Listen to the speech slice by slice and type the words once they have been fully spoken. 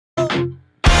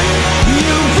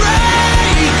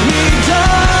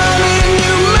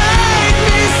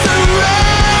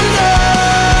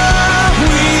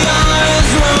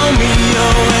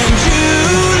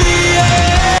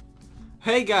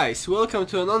guys, welcome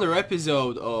to another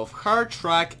episode of Hard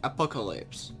Track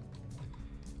Apocalypse.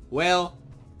 Well,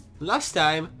 last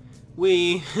time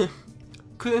we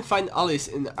couldn't find Alice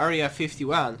in Area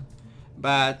 51,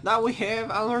 but now we have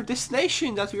another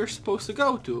destination that we are supposed to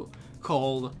go to,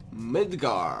 called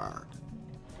Midgard.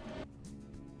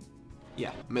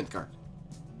 Yeah, Midgard.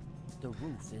 The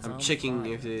roof is I'm on checking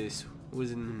fire. if this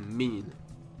was in minion.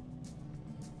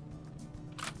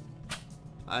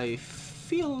 I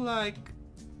feel like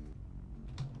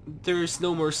there's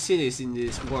no more cities in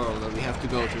this world that we have to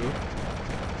go to.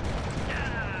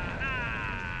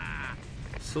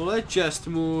 So let's just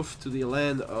move to the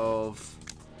land of...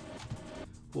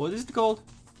 what is it called?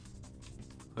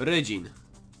 Risen.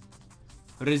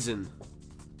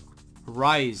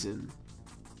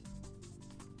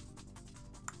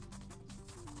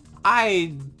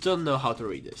 I don't know how to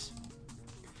read this.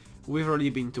 We've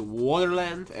already been to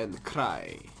Waterland and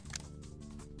Cry.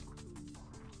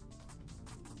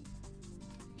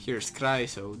 Here's Cry,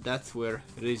 so that's where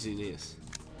Risen is.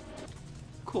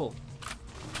 Cool.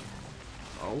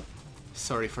 Oh,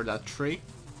 sorry for that tree.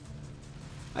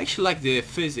 I actually like the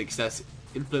physics that's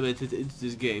implemented into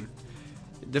this game.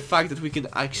 The fact that we can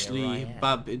actually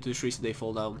bump into trees and they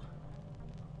fall down.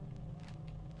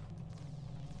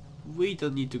 We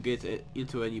don't need to get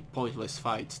into any pointless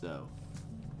fights now.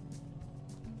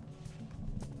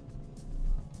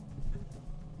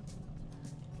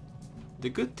 The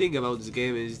good thing about this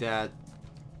game is that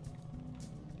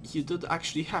you don't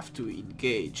actually have to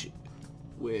engage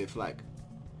with like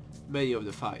many of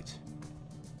the fights.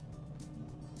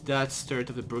 That's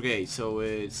Third of the Brigade, so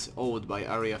it's owned by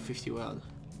Area 51.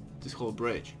 This whole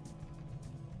bridge.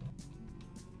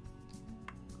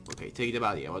 Okay, take the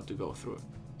body, I want to go through.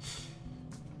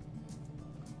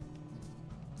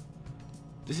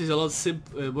 This is a lot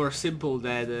more simple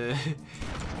than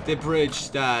the bridge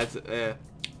that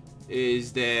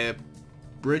is the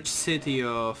bridge city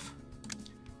of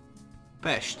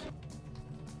Pest.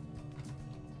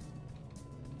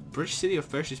 Bridge city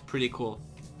of Pest is pretty cool.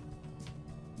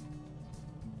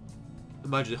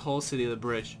 Imagine the whole city of the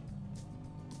bridge.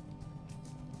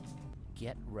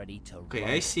 Get ready to Okay,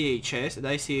 run. I see a chest and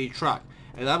I see a truck,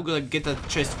 and I'm gonna get that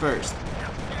chest first.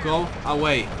 Go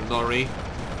away, lorry.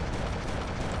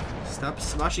 Stop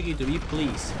smashing into me,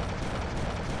 please.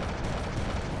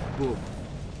 Boom.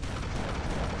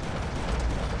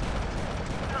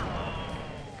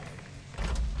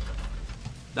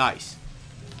 Nice.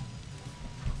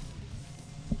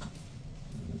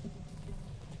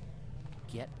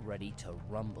 Get ready to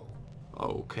rumble.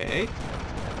 Okay.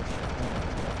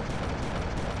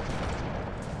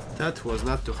 That was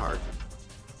not too hard.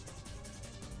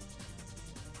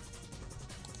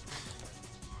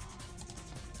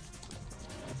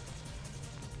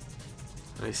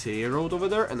 I see a road over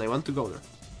there and I want to go there.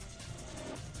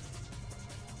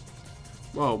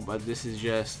 Whoa, but this is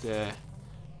just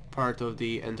part of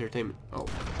the entertainment. Oh.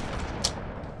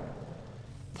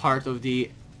 Part of the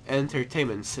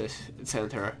entertainment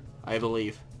center, I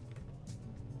believe.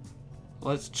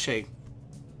 Let's check.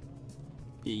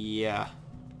 Yeah.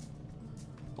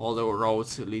 All the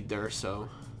roads lead there, so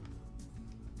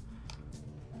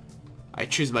I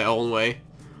choose my own way.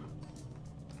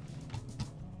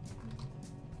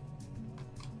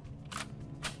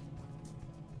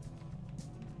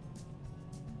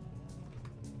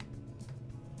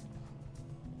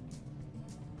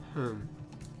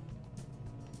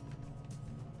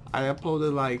 I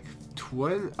uploaded like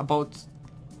about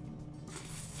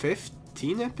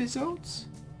 15 episodes?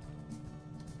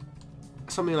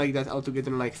 Something like that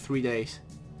altogether in like 3 days.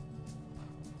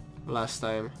 Last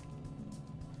time.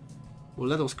 Well,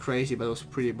 that was crazy, but I was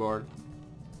pretty bored.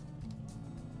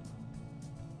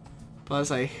 Plus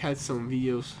I had some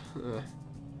videos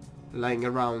lying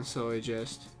around, so I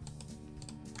just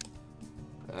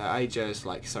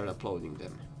like started uploading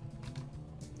them.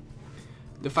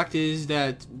 The fact is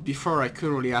that before I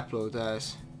couldn't really upload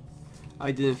as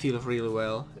I didn't feel really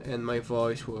well and my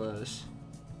voice was,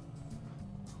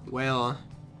 well,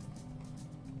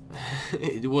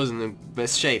 it wasn't in the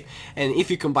best shape. And if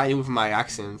you combine it with my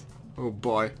accent, oh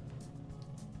boy,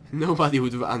 nobody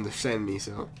would understand me,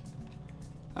 so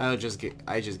I just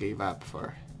gave up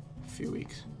for a few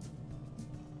weeks.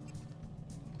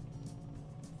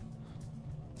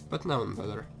 But now I'm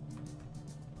better.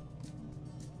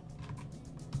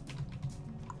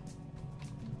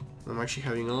 I'm actually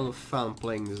having a lot of fun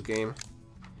playing this game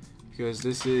because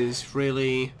this is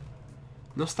really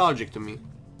nostalgic to me.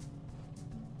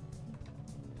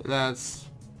 And that's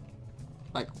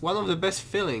like one of the best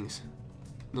feelings.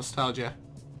 Nostalgia.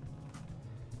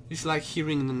 It's like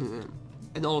hearing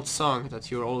an old song that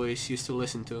you always used to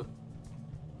listen to.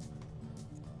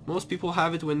 Most people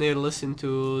have it when they listen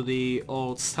to the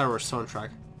old Star Wars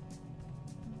soundtrack.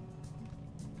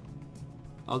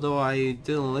 Although I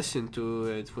didn't listen to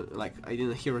it, like I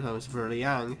didn't hear it when I was very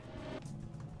young,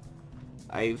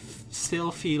 I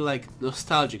still feel like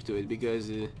nostalgic to it because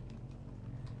it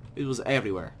was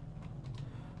everywhere.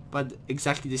 But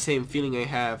exactly the same feeling I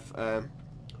have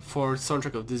for the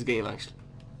soundtrack of this game actually.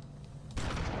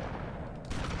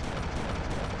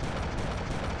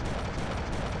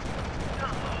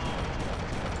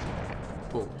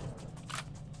 Boom.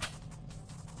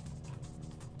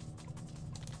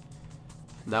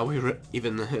 Now we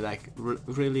even like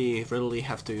really rarely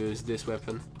have to use this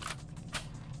weapon.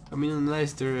 I mean,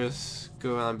 unless there's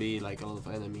gonna be like a lot of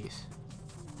enemies.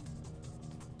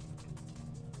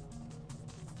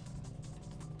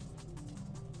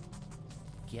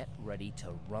 Get ready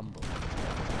to rumble.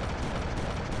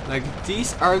 Like,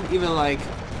 these aren't even like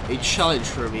a challenge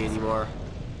for me anymore.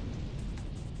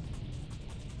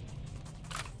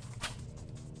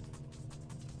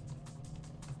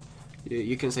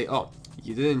 You can say, oh,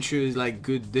 you didn't choose like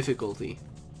good difficulty.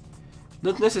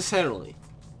 Not necessarily.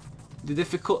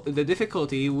 The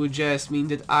difficulty would just mean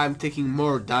that I'm taking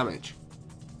more damage,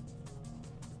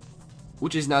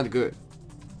 which is not good.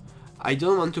 I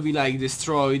don't want to be like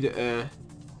destroyed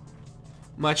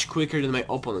much quicker than my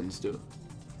opponents do,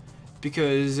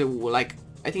 because like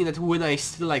I think that when I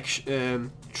still like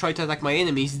try to attack my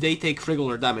enemies, they take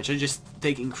regular damage. I just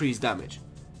take increased damage,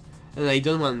 and I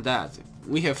don't want that.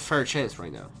 We have fair chance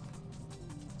right now.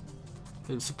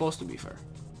 It's supposed to be fair.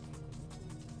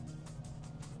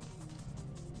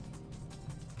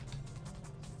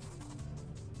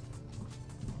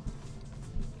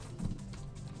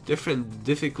 Different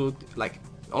difficulty, like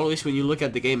always when you look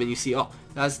at the game and you see, oh,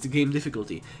 that's the game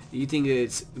difficulty, you think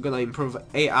it's gonna improve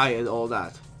AI and all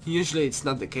that. Usually it's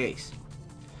not the case.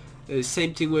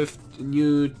 Same thing with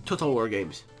new Total War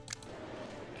games.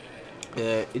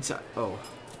 Oh,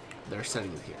 they're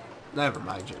selling it here. Never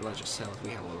mind, let's just sell it,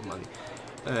 we have a lot of money.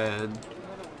 And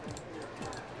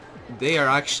they are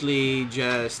actually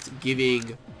just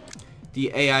giving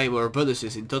the AI more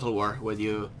bonuses in Total War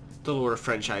Total War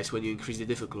franchise when you increase the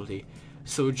difficulty.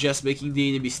 So just making the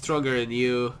enemy stronger and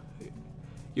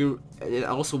and it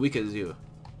also weakens you.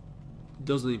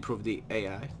 Doesn't improve the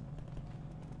AI.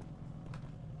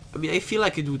 I mean, I feel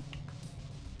like it would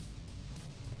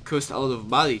cost a lot of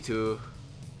money to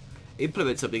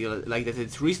implement something like that.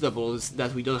 It's reasonable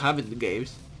that we don't have it in the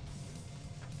games.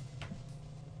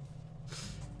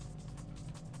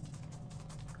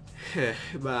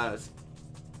 But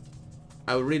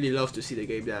I would really love to see the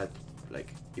game that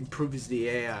like improves the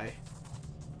AI.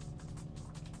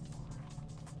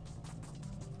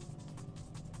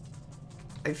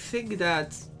 I think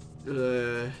that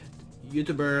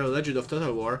YouTuber Legend of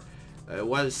Total War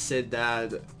once said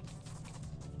that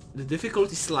the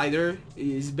difficulty slider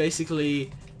is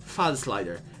basically fun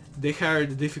slider. The higher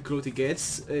the difficulty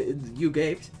gets in new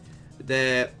games,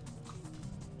 the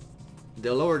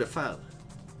lower the fun.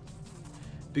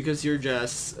 Because you're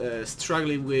just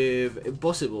struggling with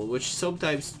impossible, which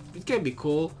sometimes it can be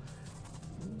cool,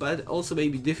 but also may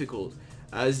be difficult,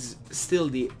 as still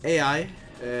the AI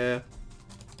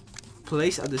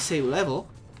plays at the same level,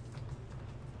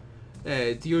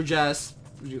 and you're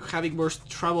having more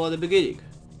trouble at the beginning.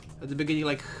 At the beginning,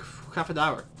 like half an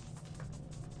hour.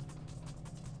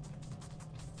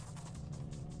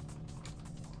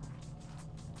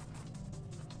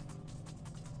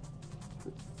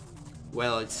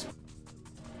 Well, it's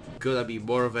gonna be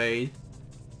more of a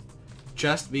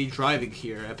just me driving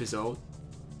here episode.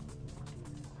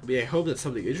 I mean, I hope that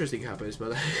something interesting happens,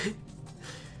 but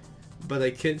but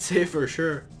I can't say for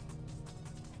sure.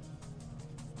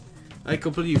 I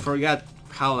completely forgot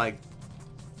how like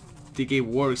the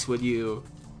game works when you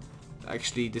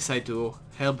actually decide to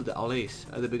help the Alice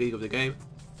at the beginning of the game.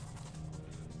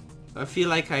 I feel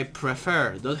like I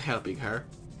prefer not helping her.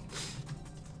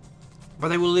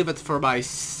 But I will leave it for my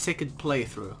second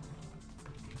playthrough.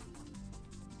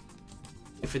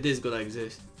 If it is gonna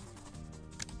exist.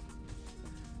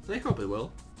 And I hope it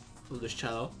will. On this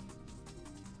channel.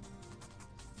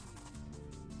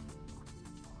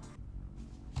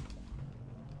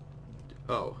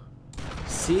 Oh.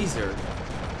 Caesar.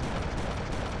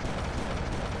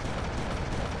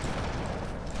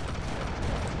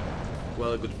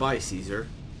 Well, goodbye, Caesar.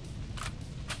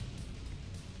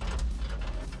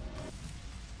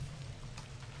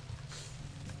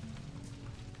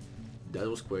 That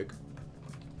was quick.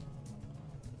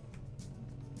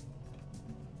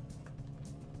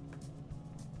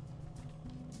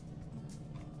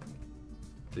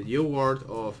 The new world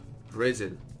of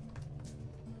prison.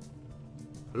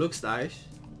 Looks nice.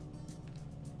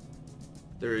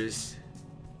 There is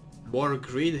more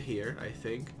green here, I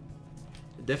think.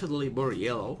 Definitely more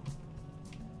yellow.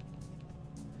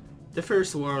 The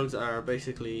first worlds are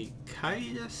basically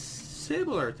kinda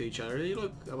similar to each other. They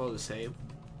look about the same.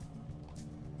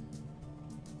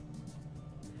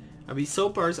 I mean,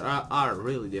 some parts are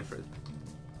really different.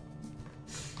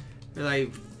 And I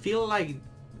feel like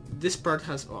this part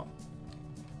has... Oh.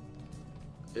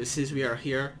 Since we are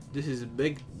here, this is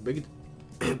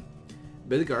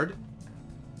Midgard,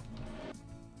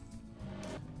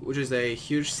 which is a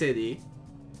huge city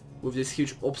with this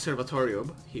huge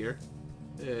observatorium here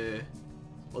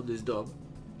on this dome.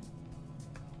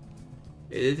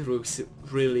 It looks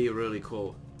really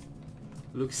cool.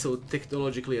 Looks so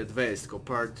technologically advanced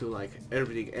compared to like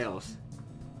everything else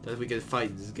that we can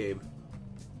find in this game.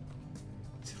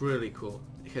 It's really cool.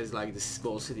 It has like this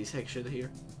small city section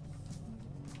here.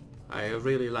 I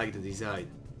really like the design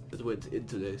that went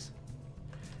into this.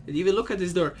 And even look at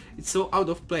this door, it's so out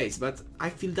of place, but I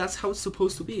feel that's how it's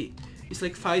supposed to be. It's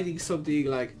like finding something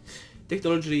like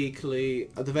technologically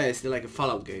advanced in like a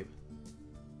Fallout game.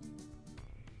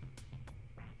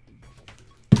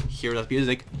 Hear that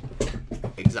music?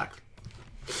 Exactly.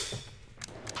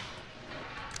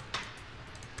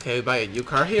 Can we buy a new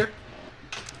car here?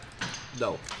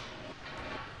 No.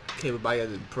 Can we buy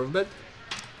an improvement?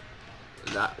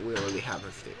 Nah, we already have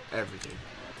everything.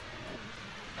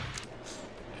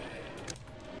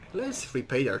 Let's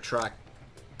repaint our truck.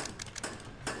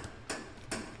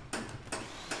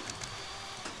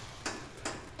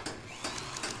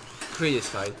 Green is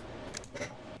fine.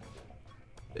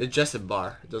 It's just a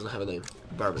bar. It doesn't have a name.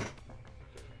 Barman.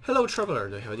 Hello, traveler.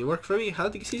 Do you have any work for me?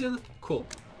 Hunting season? Cool.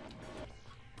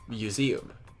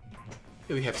 Museum.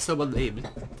 Here we have someone named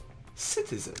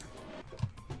Citizen.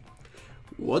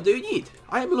 What do you need?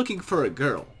 I am looking for a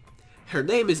girl. Her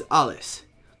name is Alice.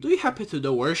 Do you happen to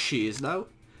know where she is now?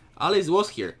 Alice was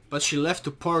here, but she left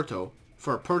to Porto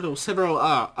several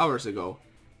hours ago.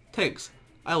 Thanks.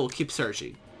 I will keep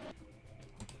searching.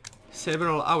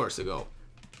 Several hours ago.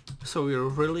 So we're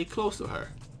really close to her.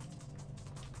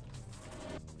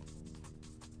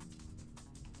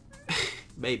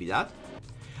 Maybe that.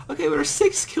 Okay, we're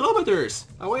 6 kilometers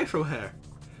away from her.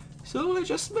 So let's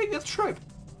just make that trip.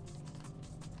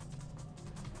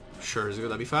 Sure it's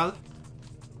gonna be fun.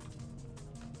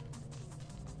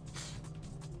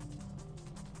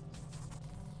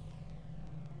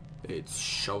 It's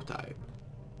showtime.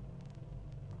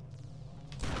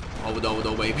 Oh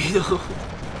no, maybe no.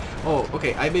 Oh,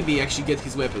 okay, I maybe actually get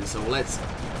his weapon, so let's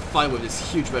fight with this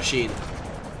huge machine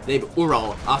named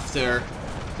Ural after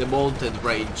the mountain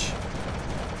range.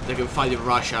 They can fight in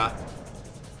Russia.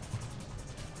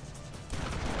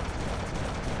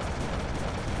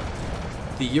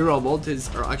 The Ural Mountains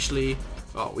are actually...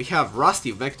 Oh, we have Rusty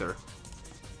Vector.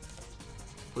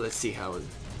 Let's see how it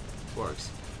works.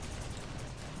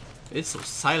 It's so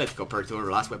silent compared to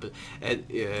our last weapon. And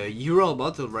Ural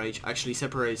Mountain Range actually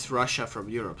separates Russia from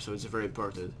Europe, so it's very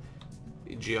important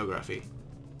in geography.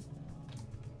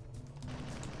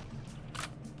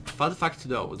 Fun fact to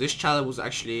know, this channel was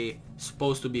actually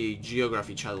supposed to be a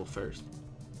geography channel first.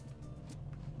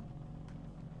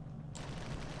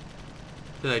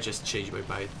 Then I just changed my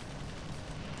mind.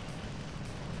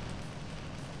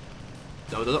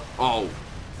 No. Oh!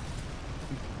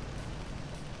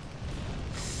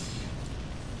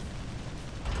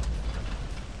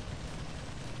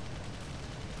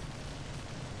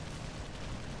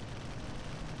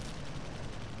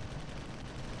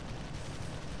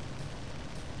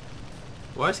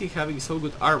 Why is he having so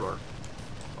good armor?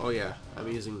 Oh yeah, I'm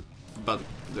using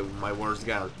my worst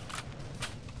gun.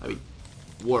 I mean,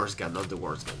 worst gun, not the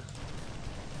worst gun.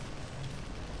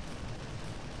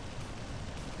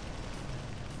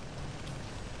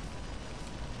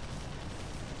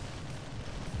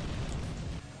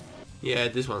 Yeah,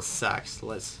 this one sucks.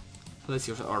 Let's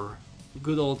use our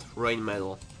good old rain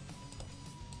metal.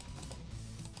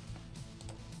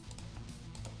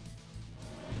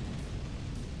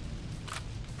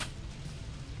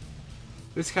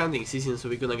 It's hunting season, so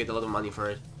we're gonna get a lot of money for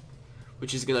it,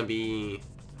 which is gonna be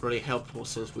really helpful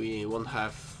since we won't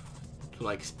have to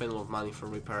like spend a lot of money for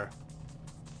repair.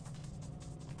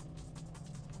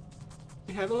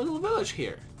 We have a little village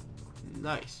here.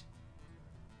 Nice.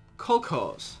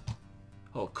 Kokos.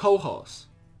 Oh, Kohos.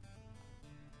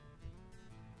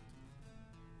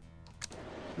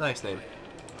 Nice name.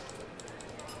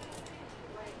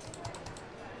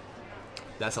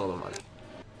 That's a lot of money.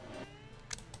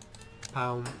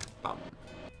 Pound, bam.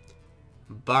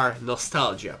 Bar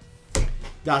nostalgia.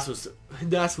 That was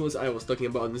That's what I was talking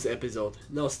about in this episode.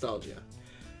 Nostalgia.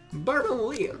 Barman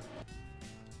Leon.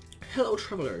 Hello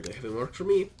traveler, do you have any work for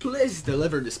me? Please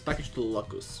deliver this package to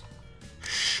Locus.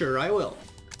 Sure I will.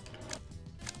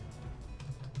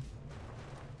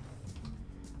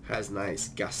 Has nice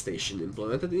gas station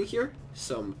implemented in here.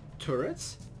 Some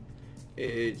turrets.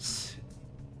 It's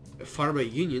a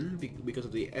Pharma Union because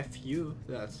of the FU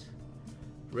that's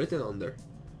written on there.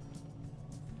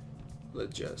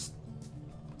 Let's just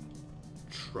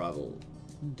travel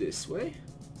this way.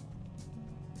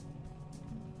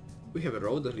 We have a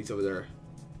road that leads over there.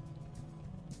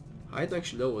 I don't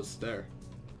actually know what's there.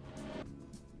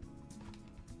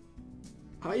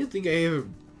 I don't think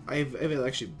I've ever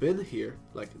actually been here,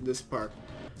 like this part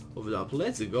of the map.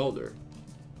 Let's go there.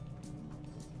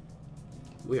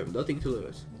 We have nothing to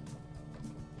lose.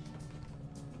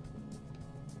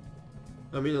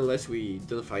 I mean, unless we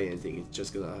don't find anything, it's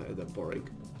just gonna end up boring.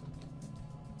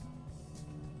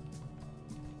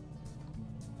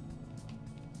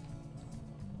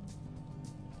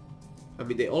 I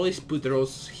mean, they always put the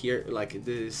roads here, like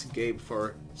this game,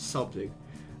 for something.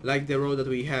 Like the road that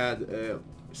we had,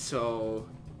 so...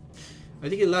 I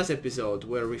think in the last episode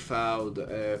where we found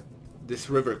this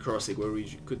river crossing where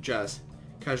we could just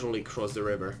casually cross the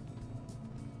river.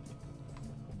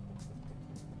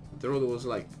 The road was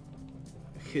like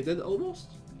hidden almost,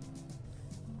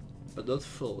 but not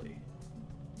fully.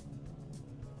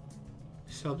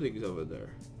 Something's over there.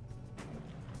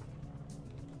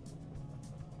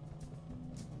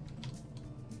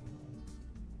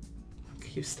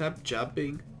 Can you stop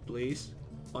jumping, please?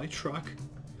 My truck.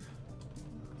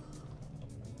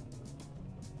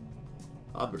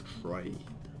 I'm afraid.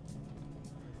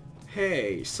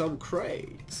 Hey, some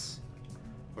crates.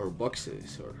 Or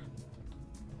boxes, or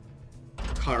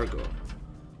cargo.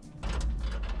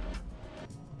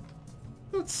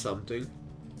 That's something.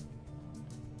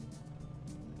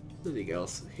 Nothing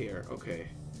else here, okay.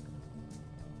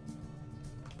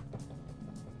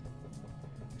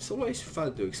 It's always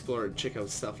fun to explore and check out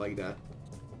stuff like that.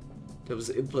 That was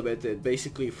implemented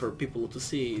basically for people to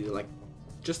see, like,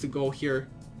 just to go here,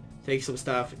 take some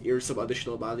stuff, earn some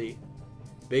additional money.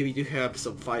 Maybe to have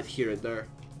some fight here and there.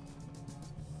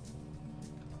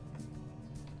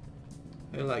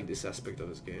 I like this aspect of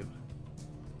this game.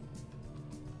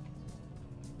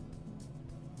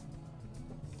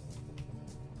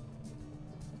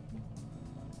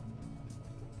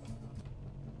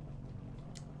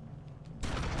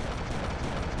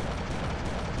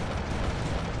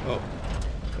 Oh,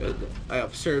 I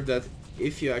observed that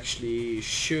if you actually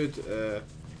shoot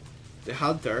the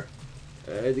hunter,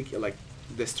 like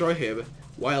destroy him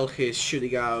while he's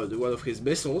shooting out one of his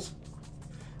missiles,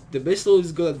 the missile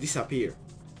is gonna disappear.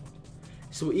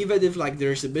 So even if like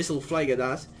there's a missile flying at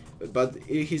us, but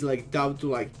he's like down to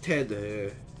like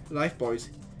 10 life points,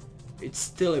 it's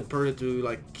still important to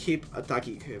like keep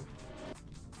attacking him.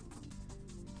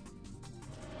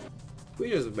 We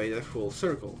just made a full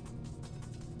circle.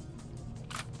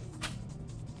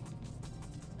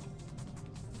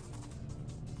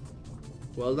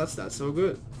 Well, that's not so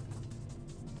good.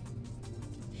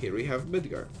 Here we have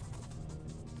Midgard.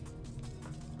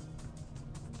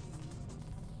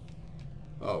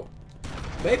 Oh.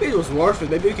 Maybe it was worth it.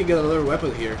 Maybe we can get another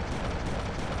weapon here.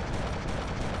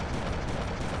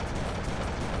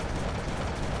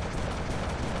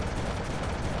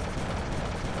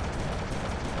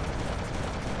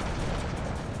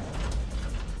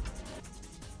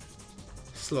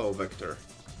 Slow vector.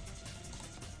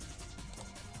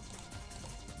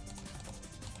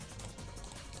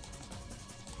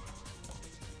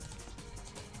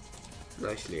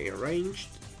 Nicely arranged.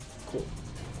 Cool.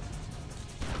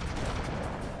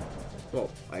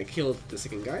 Well, I killed the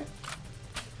second guy.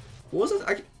 Was it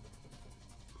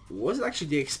actually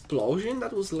the explosion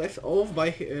that was left off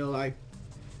by like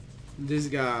this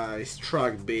guy's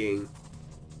truck being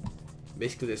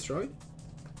basically destroyed?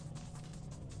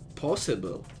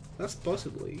 Possible. That's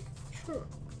possibly sure.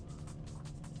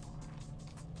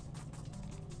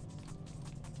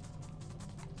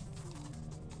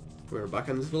 We're back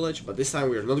in this village, but this time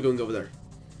we're not going over there.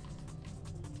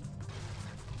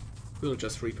 We'll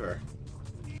just repair.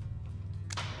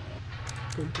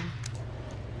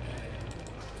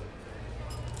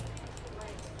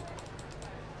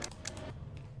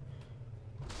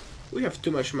 We have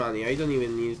too much money. I don't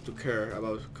even need to care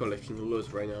about collecting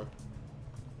loot right now.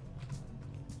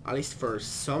 At least for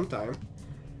some time.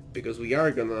 Because we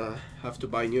are gonna have to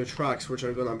buy new trucks, which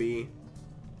are gonna be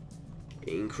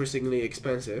increasingly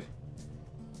expensive.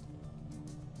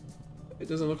 It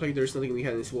doesn't look like there's nothing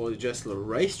behind this wall, it's just a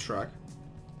racetrack.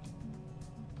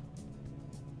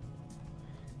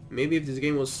 Maybe if this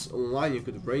game was online, you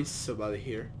could raise somebody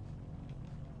here.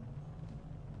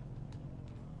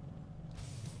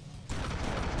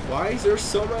 Why is there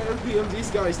so many of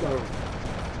these guys now?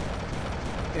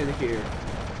 In here.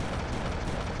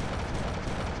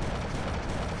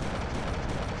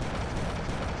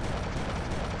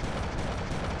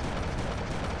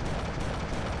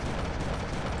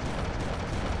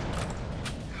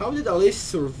 How did Alice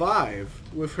survive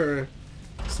with her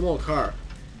small car?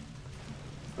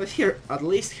 But here, at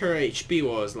least her HP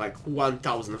was like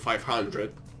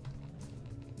 1,500.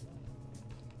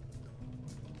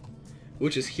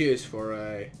 Which is huge for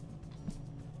a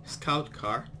scout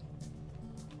car.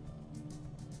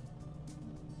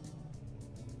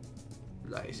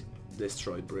 Nice.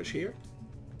 Destroyed bridge here.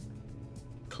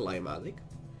 Climatic.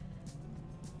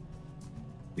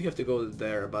 We have to go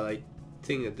there, but I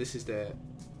think that this is the...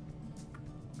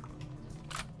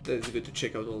 That it's good to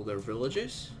check out all their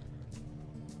villages.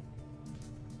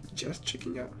 Just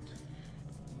checking out.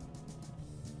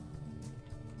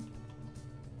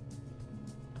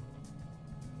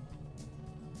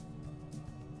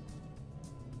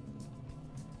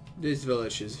 This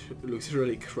village looks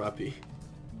really crappy.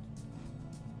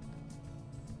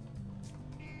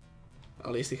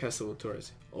 At least it has some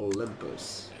tourists.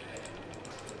 Olympus.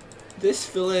 This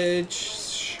village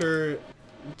sure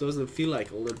doesn't feel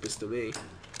like Olympus to me.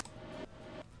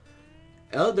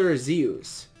 Elder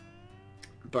Zeus.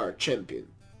 Bar champion.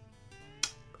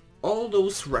 All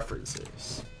those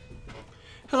references.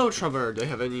 Hello Trevor, do you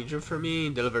have any job for me?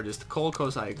 Deliver this to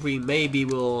Colcos. I agree, maybe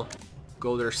we'll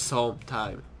go there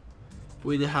sometime.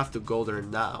 We didn't have to go there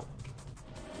now.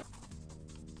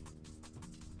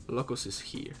 Locos is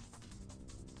here.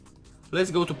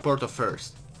 Let's go to Porto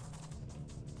first.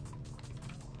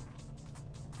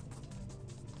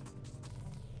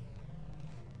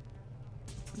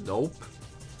 Nope.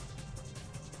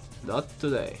 Not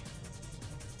today.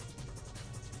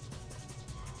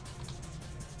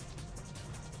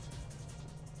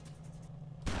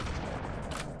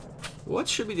 What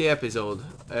should be the episode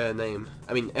name?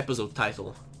 I mean, episode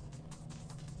title.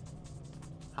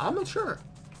 I'm not sure.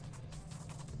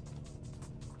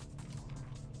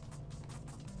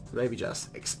 Maybe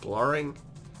just exploring?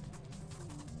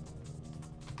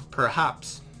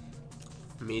 Perhaps.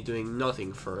 Me doing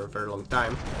nothing for a very long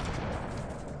time.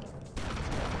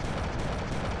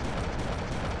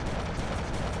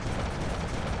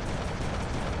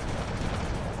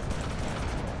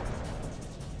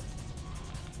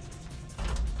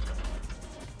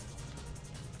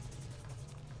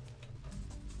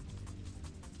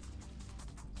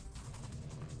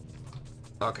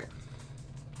 Okay.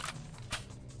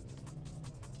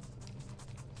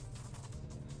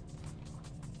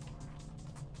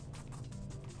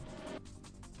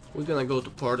 We're gonna go to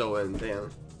Porto and then...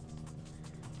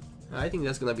 I think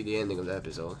that's gonna be the ending of the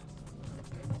episode.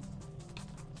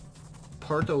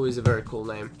 Porto is a very cool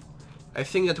name. I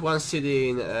think that one city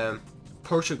in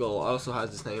Portugal also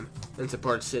has this name. And it's a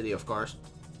port city, of course.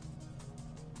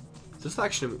 Does that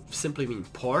actually simply mean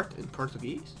port in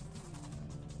Portuguese?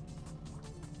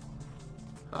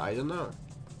 I don't know.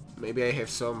 Maybe I have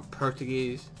some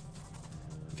Portuguese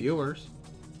viewers.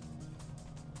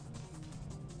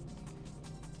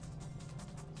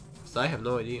 I have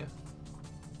no idea.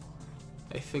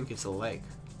 I think it's a lake.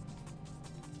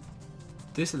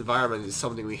 This environment is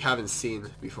something we haven't seen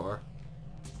before.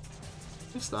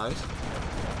 It's nice.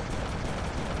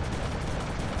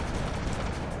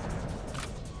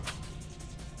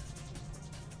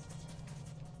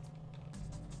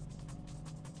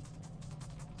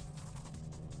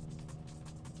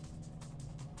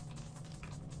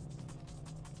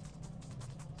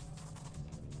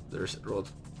 There's a road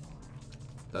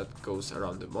that goes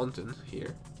around the mountain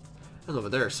here. And over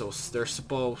there, so there's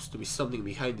supposed to be something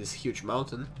behind this huge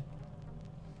mountain.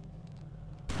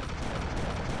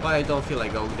 But I don't feel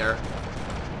like going there.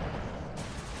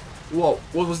 Whoa,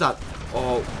 what was that?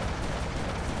 Oh.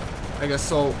 I got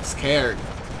so scared.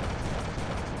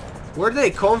 Where did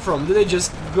they come from? Did they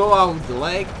just go out the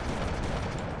lake?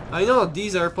 I know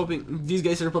these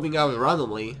guys are popping out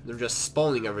randomly. They're just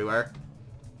spawning everywhere.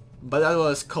 But that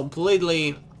was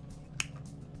completely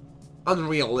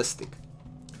unrealistic.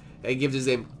 I give this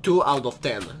game 2 out of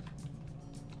 10.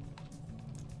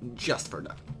 Just for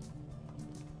that.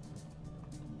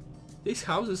 These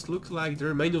houses look like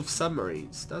they're made of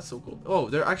submarines. That's so cool. Oh,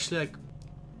 they're actually like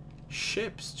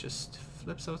ships just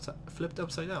flipped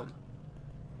upside down.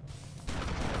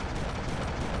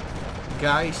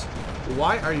 Guys,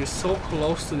 why are you so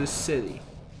close to the city?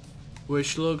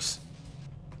 Which looks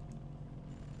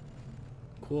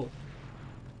cool.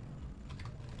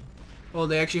 Oh,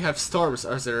 they actually have storms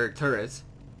as their turrets.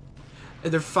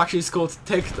 And their faction is called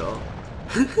Techno.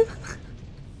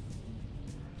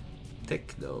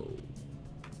 Techno.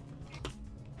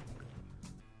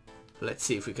 Let's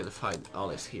see if we can find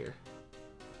Alice here.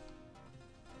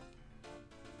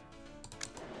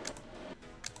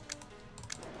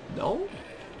 No?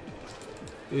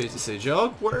 Is this a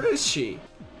joke? Where is she?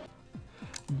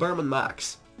 Berman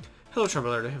Max. Hello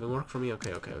traveler, they haven't worked for me.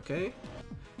 Okay.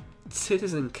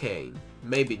 Citizen Kane.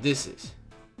 Maybe this is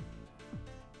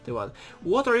the one.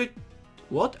 What are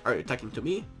you talking to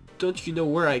me? Don't you know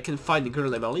where I can find the girl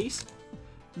named Alice?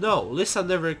 No, Lisa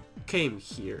never came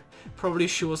here. Probably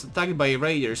she was attacked by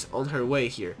raiders on her way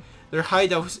here. Their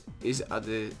hideout is at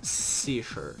the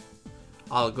seashore.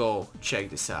 I'll go check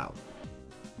this out.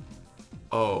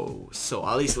 Oh, so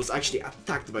Alice was actually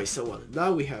attacked by someone.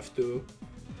 Now we have to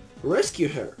rescue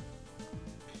her.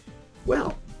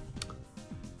 Well,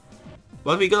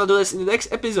 we're gonna do this in the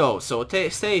next episode, so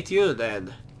stay tuned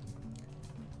and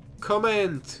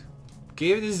comment,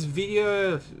 give this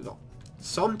video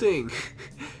something,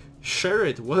 share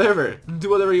it, whatever, do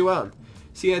whatever you want.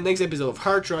 See you in the next episode of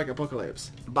Hard Track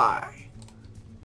Apocalypse. Bye.